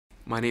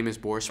My name is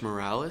Boris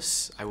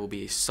Morales. I will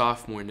be a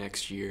sophomore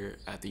next year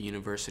at the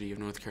University of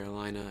North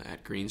Carolina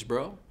at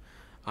Greensboro.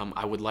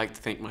 I would like to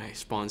thank my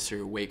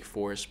sponsor, Wake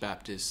Forest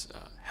Baptist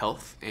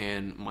Health,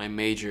 and my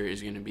major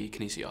is going to be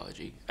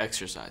kinesiology,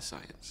 exercise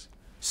science.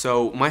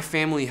 So my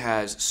family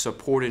has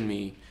supported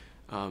me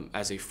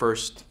as a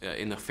first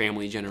in the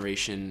family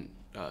generation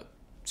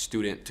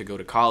student to go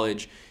to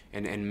college,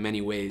 and in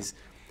many ways,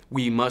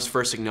 we must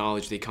first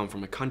acknowledge they come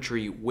from a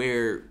country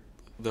where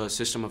the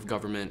system of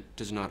government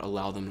does not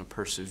allow them to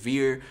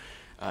persevere,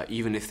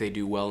 even if they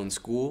do well in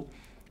school.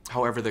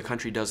 However, the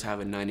country does have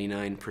a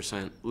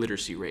 99%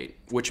 literacy rate,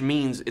 which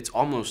means it's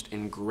almost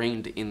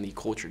ingrained in the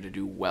culture to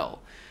do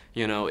well.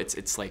 You know,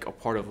 it's like a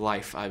part of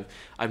life.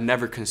 I've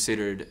never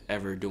considered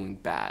ever doing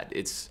bad.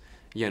 It's,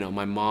 you know,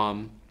 my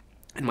mom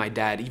and my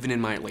dad, even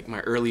in my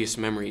earliest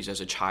memories as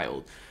a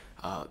child,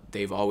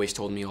 they've always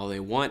told me all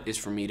they want is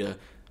for me to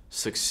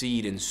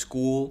succeed in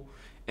school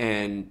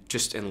and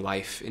just in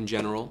life in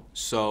general.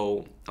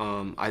 So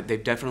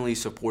they've definitely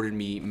supported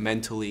me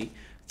mentally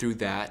through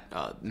that,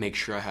 make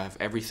sure I have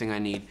everything I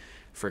need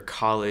for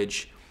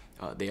college.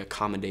 They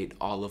accommodate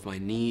all of my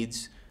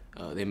needs.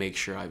 They make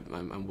sure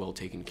I'm well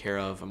taken care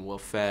of, I'm well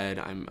fed.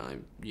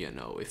 You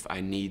know, if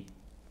I need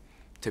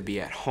to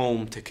be at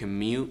home to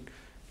commute,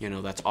 you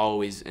know, that's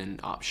always an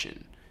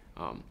option.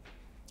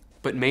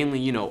 But mainly,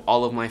 you know,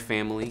 all of my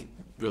family,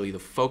 really the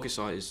focus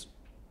on is,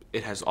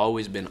 it has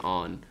always been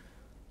on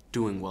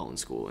doing well in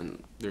school,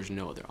 and there's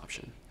no other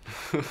option.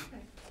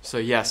 So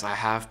yes, I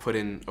have put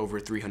in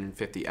over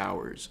 350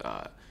 hours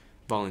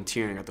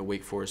volunteering at the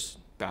Wake Forest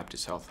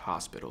Baptist Health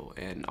Hospital,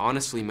 and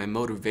honestly, my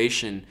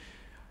motivation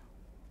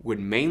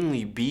would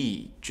mainly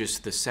be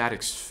just the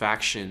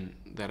satisfaction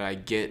that I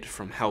get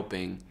from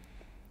helping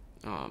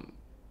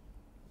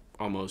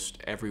almost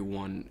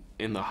everyone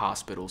in the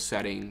hospital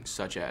setting,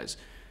 such as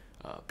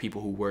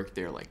people who work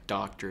there, like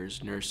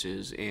doctors,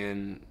 nurses,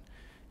 and,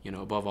 you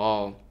know, above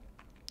all,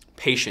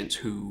 patients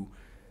who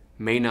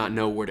may not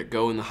know where to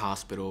go in the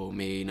hospital,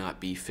 may not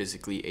be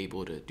physically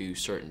able to do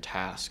certain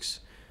tasks,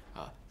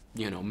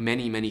 you know,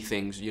 many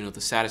things. You know,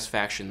 the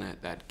satisfaction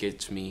that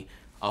gets me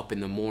up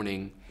in the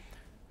morning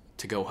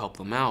to go help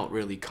them out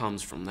really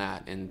comes from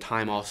that. And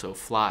time also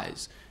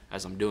flies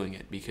as I'm doing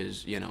it,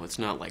 because, you know, it's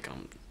not like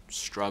I'm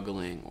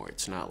struggling, or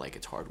it's not like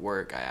it's hard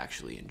work. I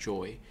actually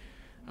enjoy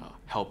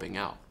helping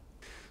out.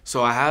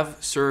 So I have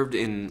served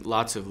in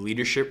lots of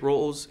leadership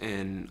roles,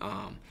 and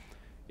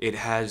it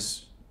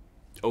has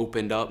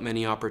opened up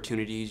many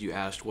opportunities. You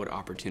asked what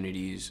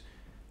opportunities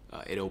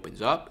it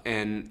opens up,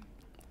 and,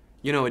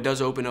 you know, it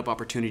does open up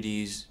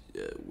opportunities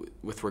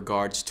with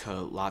regards to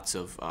lots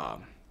of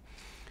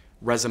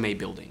resume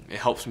building. It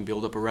helps me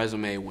build up a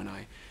resume when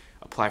I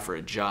apply for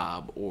a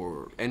job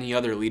or any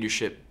other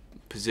leadership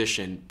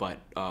position, but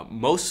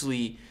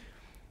mostly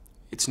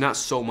it's not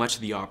so much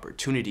the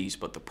opportunities,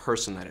 but the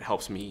person that it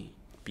helps me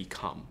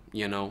become.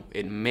 You know,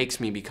 it makes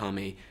me become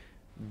a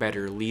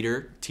better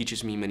leader,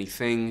 teaches me many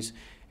things,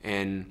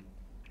 and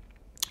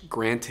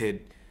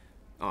granted,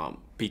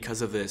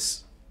 because of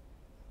this,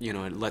 you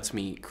know, it lets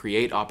me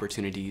create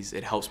opportunities.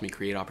 It helps me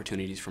create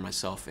opportunities for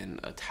myself and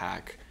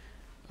attack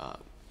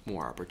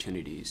more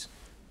opportunities.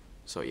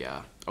 So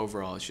yeah,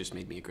 overall, it's just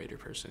made me a greater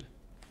person.